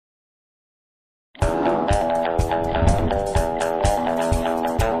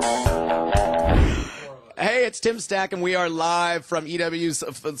it's Tim Stack, and we are live from EW's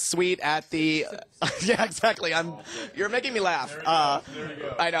suite at the. Yeah, exactly. You're making me laugh. There you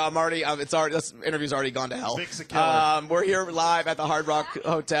go. I know. I'm already. This interview's already gone to hell. We're here live at the Hard Rock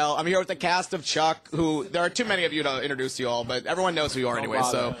Hotel. I'm here with the cast of Chuck. Who there are too many of you to introduce you all, but everyone knows who you are anyway.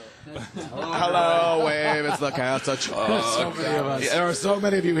 So, hello, wave. It's the cast of Chuck. So many of us. There are so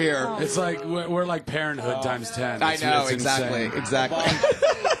many of you here. It's like we're like Parenthood times 10. I know. It's Exactly. insane. Exactly.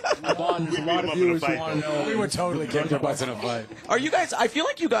 Yvonne, there's a lot of viewers who want to know. We would totally kick their butts in a fight. Are you guys? I feel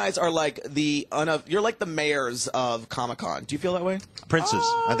like you guys are like you're like the mayors of Comic-Con. Do you feel that way? Princes.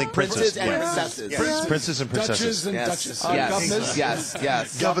 I think princes. And princesses. Yes. Princes and princesses. Duchess and Yes. duchess. Yes. Yes.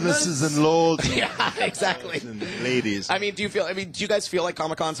 Yes. Governesses and lords. Yeah, exactly. And ladies. I mean, do you guys feel like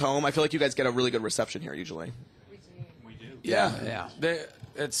Comic-Con's home? I feel like you guys get a really good reception here usually. We do. Yeah.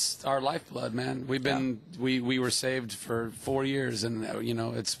 It's our lifeblood, man. We were saved for 4 years, and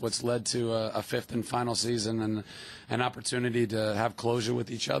it's what's led to a fifth and final season and an opportunity to have closure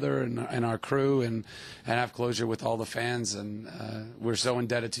with each other and our crew and have closure with all the fans. And we're so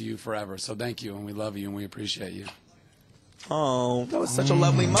indebted to you forever. So thank you, and we love you, and we appreciate you. Oh, that was such a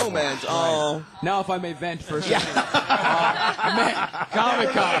lovely moment. Oh. Now, if I may vent for a second.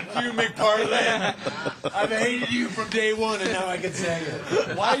 Comic-Con. You, Mcpartlin. I've hated you from day one, and now I can say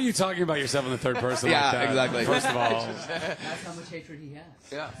it. Why are you talking about yourself in the third person Yeah, like that? exactly. First of all, That's how much hatred he has.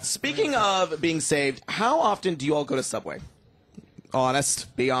 yeah. Speaking of being saved, how often do you all go to Subway?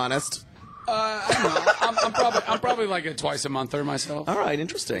 Honest. Be honest. I don't know. I'm probably like a twice a monther myself. All right,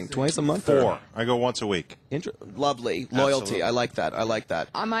 interesting. Twice a month. 4. I go once a week. Lovely. Loyalty. Absolutely. I like that. I like that.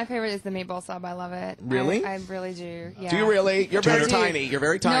 My favorite is the meatball sub. I love it. Really? I really do. Yeah. Do you really? You're very tiny. You're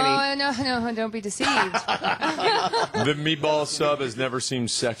very tiny. No, don't be deceived. The meatball sub has never seemed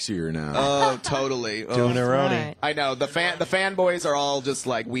sexier now. Oh, totally. Oh. Tuneroni. Right. I know. The fanboys are all just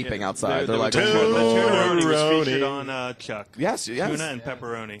like weeping outside. They're like, the tuneroni was Tuneroni. featured on Chuck. yes. Tuna and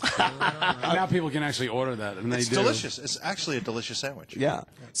pepperoni. Now people can actually order that, and It's they do. delicious. It's actually a delicious sandwich. Yeah.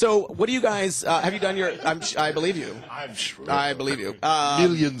 So, what do you guys? Have you done your? I believe you. I'm sure. I believe you.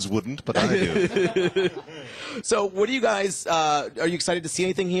 Millions wouldn't, but I do. So, what do you guys? Are you excited to see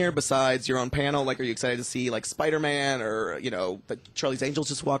anything here besides your own panel? Like, are you excited to see like Spider-Man or the Charlie's Angels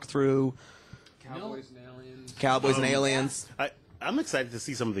just walk through? Cowboys and aliens. Cowboys and Aliens. I'm excited to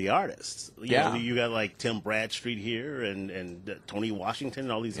see some of the artists. You know, you got like Tim Bradstreet here and Tony Washington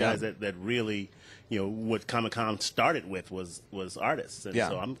and all these guys that really, what Comic-Con started with was artists. And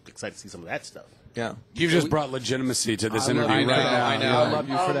so I'm excited to see some of that stuff. Yeah. You just brought legitimacy to this interview right now. I know. I love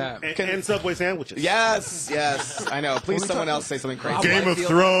you for that. And Subway sandwiches. Yes. I know. Please, someone else say something crazy. Game of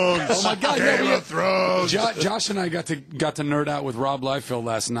Thrones. Oh my God! Game of Thrones. Josh and I got to nerd out with Rob Liefeld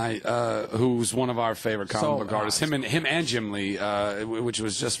last night, who's one of our favorite comic book artists. Him and Jim Lee, which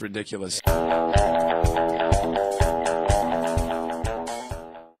was just ridiculous.